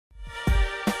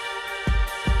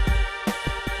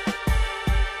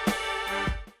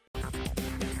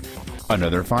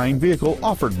Another fine vehicle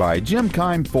offered by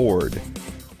Keim Ford.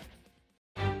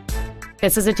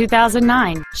 This is a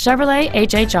 2009 Chevrolet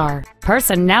HHR.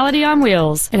 Personality on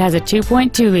wheels. It has a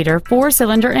 2.2-liter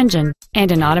four-cylinder engine and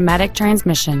an automatic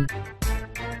transmission.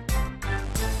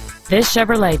 This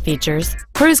Chevrolet features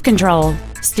cruise control,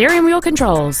 steering wheel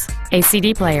controls, a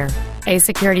CD player, a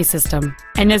security system,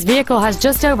 and this vehicle has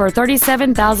just over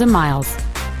 37,000 miles.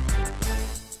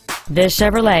 This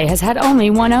Chevrolet has had only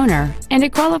one owner, and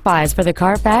it qualifies for the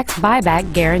Carfax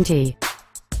buyback guarantee.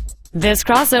 This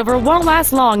crossover won't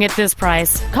last long at this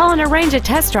price. Call and arrange a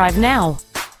test drive now.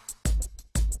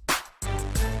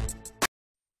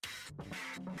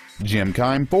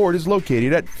 Keim Ford is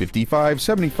located at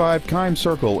 5575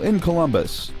 Keimcircle in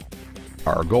Columbus.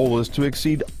 Our goal is to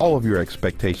exceed all of your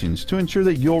expectations to ensure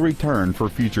that you'll return for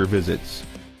future visits.